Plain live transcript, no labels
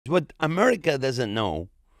What America doesn't know,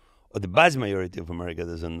 or the vast majority of America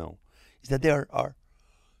doesn't know, is that there are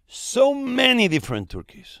so many different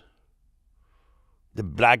turkeys. The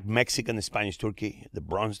black Mexican Spanish turkey, the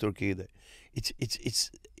bronze turkey,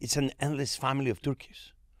 it's an endless family of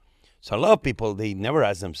turkeys. So a lot of people, they never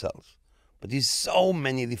ask themselves, but there's so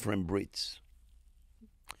many different breeds.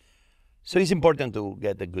 So it's important to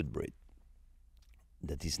get a good breed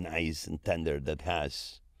that is nice and tender, that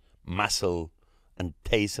has muscle and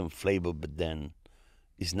taste and flavor, but then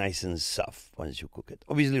is nice and soft once you cook it.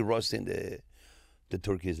 Obviously, roasting the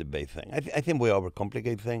turkey is the big thing. I think we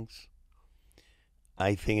overcomplicate things.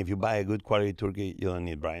 I think if you buy a good quality turkey, you don't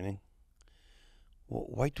need brining.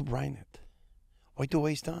 Why to brine it? Why to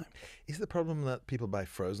waste time? Is the problem that people buy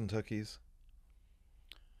frozen turkeys?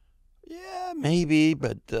 Yeah, maybe,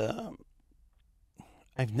 but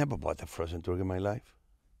I've never bought a frozen turkey in my life.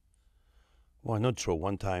 Well, not true.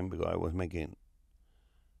 One time, because I was making...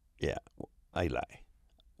 Yeah, I lie.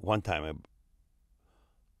 One time I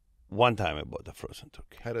bought a frozen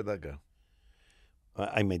turkey. How did that go?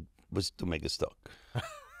 Was to make a stock.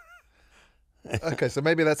 Okay, so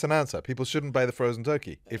maybe that's an answer. People shouldn't buy the frozen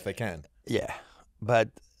turkey if they can. Yeah, but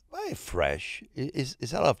buy fresh.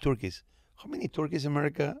 It's a lot of turkeys. How many turkeys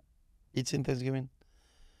America eats in Thanksgiving?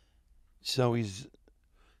 So it's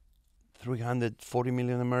 340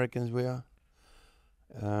 million Americans we are.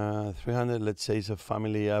 300, let's say, is a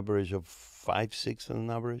family average of 5, 6 on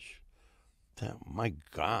average. Damn, my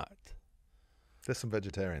God. There's some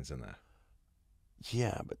vegetarians in there.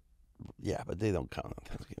 Yeah, but they don't count on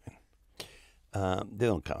Thanksgiving. They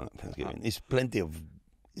don't count on Thanksgiving. It's plenty of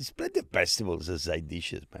vegetables as side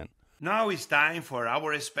dishes, man. Now it's time for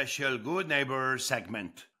our special Good Neighbor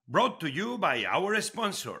segment, brought to you by our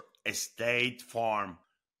sponsor, State Farm.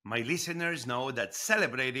 My listeners know that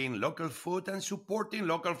celebrating local food and supporting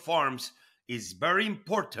local farms is very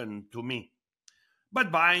important to me.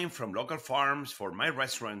 But buying from local farms for my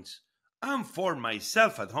restaurants and for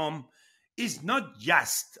myself at home is not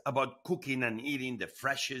just about cooking and eating the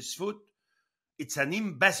freshest food. It's an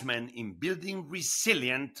investment in building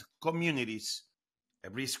resilient communities.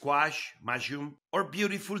 Every squash, mushroom, or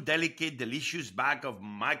beautiful, delicate, delicious bag of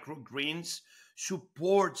microgreens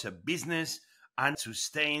supports a business and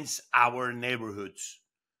sustains our neighborhoods.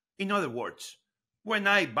 In other words, when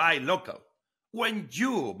I buy local, when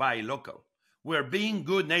you buy local, we're being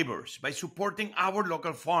good neighbors by supporting our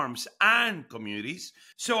local farms and communities.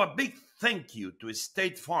 So a big thank you to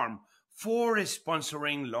State Farm for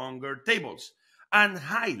sponsoring Longer Tables and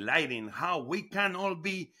highlighting how we can all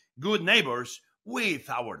be good neighbors with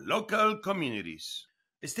our local communities.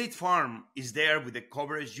 State Farm is there with the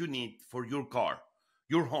coverage you need for your car,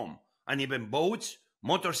 your home, and even boats,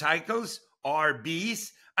 motorcycles,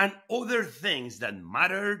 RVs, and other things that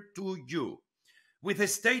matter to you. With a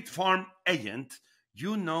State Farm agent,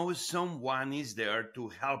 you know someone is there to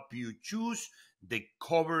help you choose the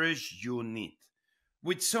coverage you need.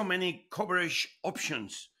 With so many coverage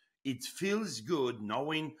options, it feels good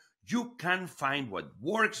knowing you can find what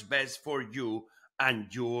works best for you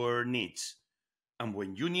and your needs. And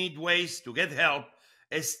when you need ways to get help,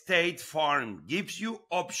 State Farm gives you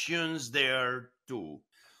options there too.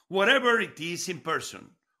 Whatever it is, in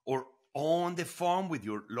person or on the phone with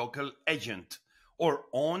your local agent, or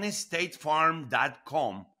on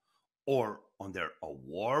statefarm.com, or on their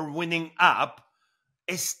award-winning app,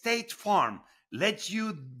 State Farm lets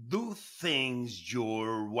you do things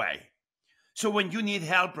your way. So when you need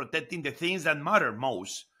help protecting the things that matter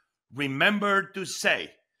most, remember to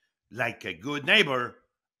say, like a good neighbor,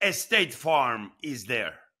 State Farm is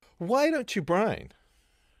there. Why don't you brine?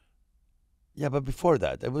 Yeah, but before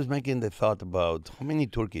that, I was making the thought about how many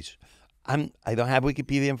turkeys. I don't have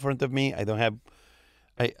Wikipedia in front of me. I don't have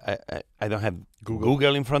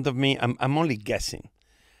Google in front of me. I'm only guessing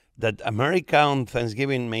that America on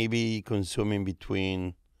Thanksgiving may be consuming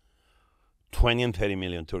between 20 and 30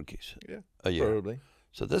 million turkeys a year. Probably.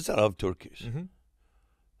 So that's a lot of turkeys. Mm-hmm.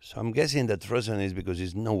 So I'm guessing that frozen is because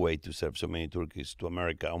there's no way to serve so many turkeys to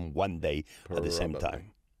America on one day at the same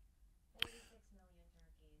time.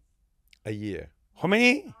 A year. How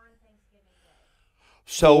many?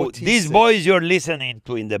 So 46. these boys you're listening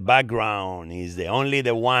to in the background is the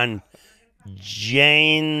one,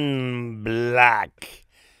 Jane Black.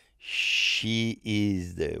 She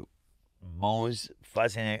is the most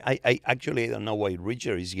fascinating. I actually don't know why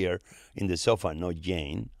Richard is here in the sofa, not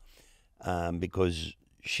Jane, because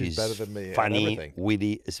she's better than me at funny, everything.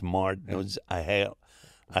 witty, smart, knows a hell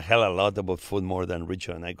a lot about food more than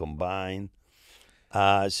Richard and I combined.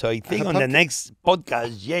 So I think on the next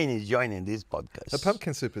podcast, Jane is joining this podcast. The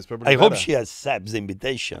pumpkin soup is probably I better. hope she accepts the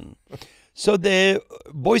invitation. So the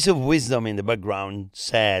voice of wisdom in the background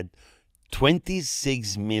said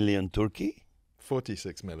 26 million turkey.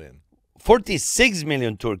 46 million. 46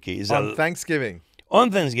 million turkey is On Thanksgiving. on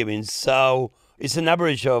Thanksgiving. So it's an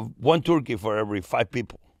average of one turkey for every 5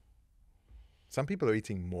 people. Some people are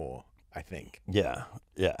eating more, I think. Yeah,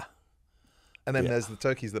 yeah. And then Yeah. there's the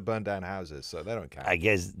turkeys that burn down houses, so they don't count. I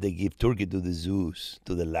guess they give turkey to the zoos,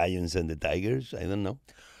 to the lions and the tigers. I don't know.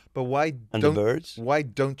 But why And the don't birds. why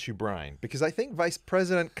don't you brine? Because I think Vice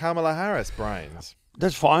President Kamala Harris brines.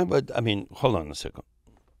 That's fine, but I mean, hold on a second.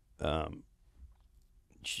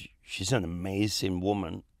 She's an amazing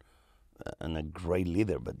woman and a great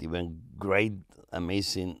leader, but even great,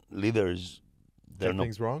 amazing leaders, they're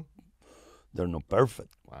Something's wrong? not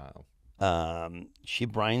perfect. Wow. She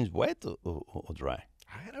brines wet or dry.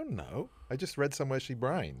 I don't know. I just read somewhere she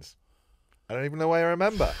brines. I don't even know why I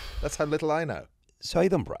remember. That's how little I know. So I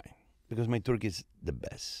don't brine because my turkey is the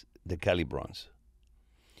best, the Cali Bronze.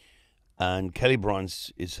 And Cali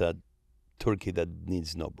Bronze is a turkey that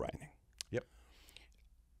needs no brining. Yep.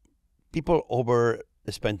 People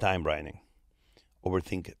spend time brining,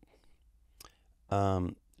 overthink it.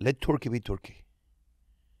 Let turkey be turkey.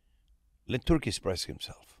 Let turkey express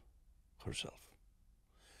herself.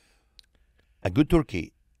 A good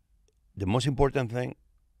turkey, the most important thing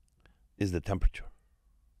is the temperature.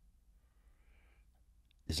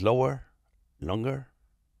 It's lower, longer.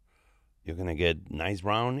 You're going to get nice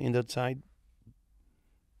brown in that side,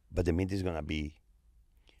 but the meat is going to be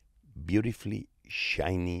beautifully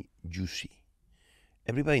shiny, juicy.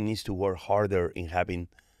 Everybody needs to work harder in having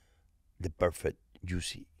the perfect,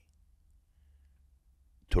 juicy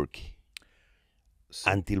turkey.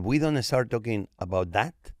 So, Until we don't start talking about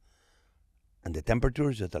that and the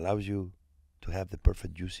temperatures that allows you to have the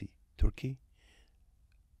perfect, juicy turkey,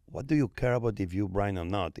 what do you care about if you brine or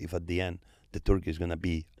not if at the end the turkey is going to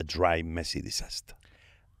be a dry, messy disaster?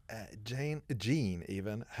 Gene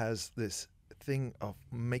even has this thing of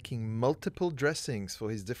making multiple dressings for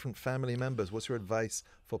his different family members. What's your advice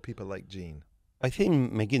for people like Gene? I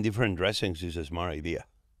think making different dressings is a smart idea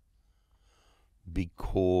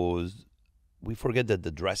because we forget that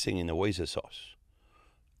the dressing in a way is a sauce.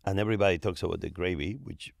 And everybody talks about the gravy,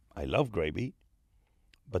 which I love gravy,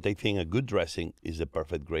 but I think a good dressing is the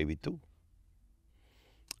perfect gravy too.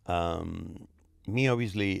 Me,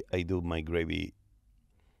 obviously, I do my gravy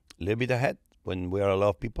a little bit ahead when we are a lot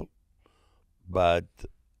of people, but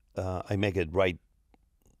I make it right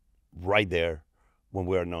there when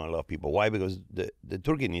we are not a lot of people. Why? Because the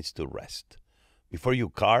turkey needs to rest. Before you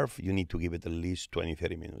carve, you need to give it at least 20,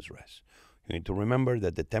 30 minutes rest. You need to remember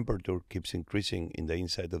that the temperature keeps increasing in the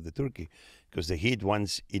inside of the turkey because the heat,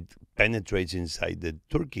 once it penetrates inside the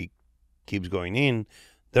turkey, keeps going in.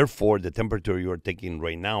 Therefore, the temperature you're taking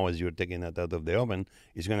right now as you're taking it out of the oven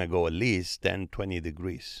is going to go at least 10, 20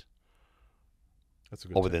 degrees That's a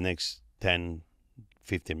good over tip. the next 10,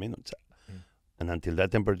 15 minutes. And until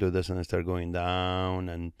that temperature doesn't start going down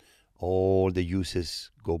and all the juices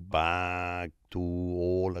go back to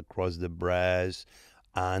all across the breast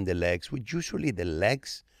and the legs, which usually the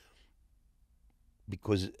legs,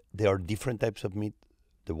 because there are different types of meat,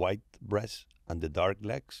 the white breast and the dark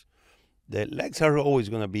legs, the legs are always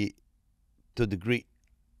going to be to a degree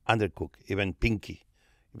undercooked, even pinky,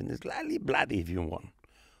 even slightly bloody if you want.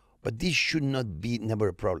 But this should not be never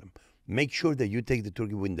a problem. Make sure that you take the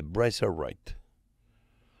turkey when the breasts are right.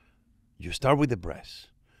 You start with the breast,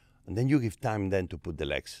 and then you give time then to put the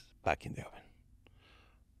legs back in the oven.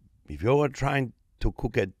 If you are trying to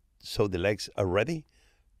cook it so the legs are ready,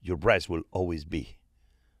 your breast will always be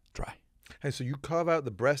dry. Hey, so you carve out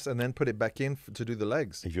the breast and then put it back in to do the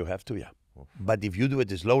legs? If you have to, yeah. But if you do it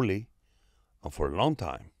slowly and for a long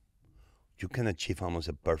time, you can achieve almost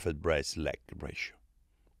a perfect breast-leg ratio.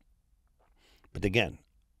 But again,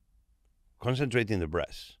 concentrate in the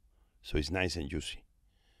breast so it's nice and juicy.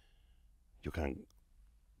 You can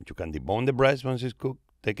debone the breast once it's cooked,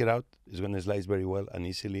 take it out. It's going to slice very well and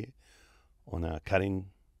easily on a cutting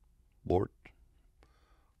board.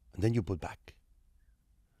 And then you put back.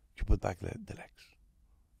 You put back the legs.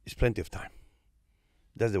 It's plenty of time.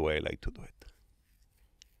 That's the way I like to do it.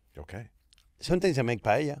 Okay. Sometimes I make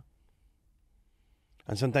paella.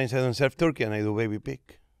 And sometimes I don't serve turkey and I do baby pig.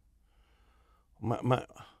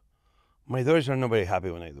 My daughters are not very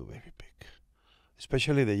happy when I do baby pig.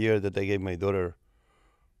 Especially the year that I gave my daughter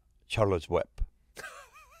Charlotte's Web.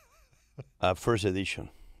 First edition.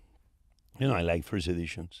 You know, I like first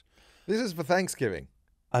editions. This is for Thanksgiving.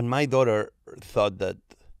 And my daughter thought that,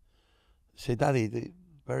 say, Daddy,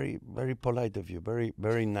 very, very polite of you, very,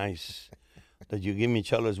 very nice that you give me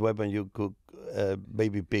Charlotte's Web and you cook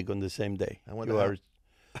baby pig on the same day. I wonder You how- are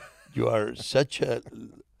You are such a.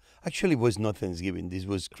 Actually, it was not Thanksgiving. This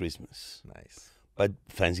was Christmas. Nice. But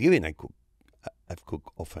Thanksgiving, I've cooked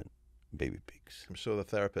often baby pigs. I'm sure the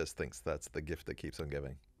therapist thinks that's the gift that keeps on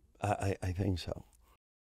giving. I think so.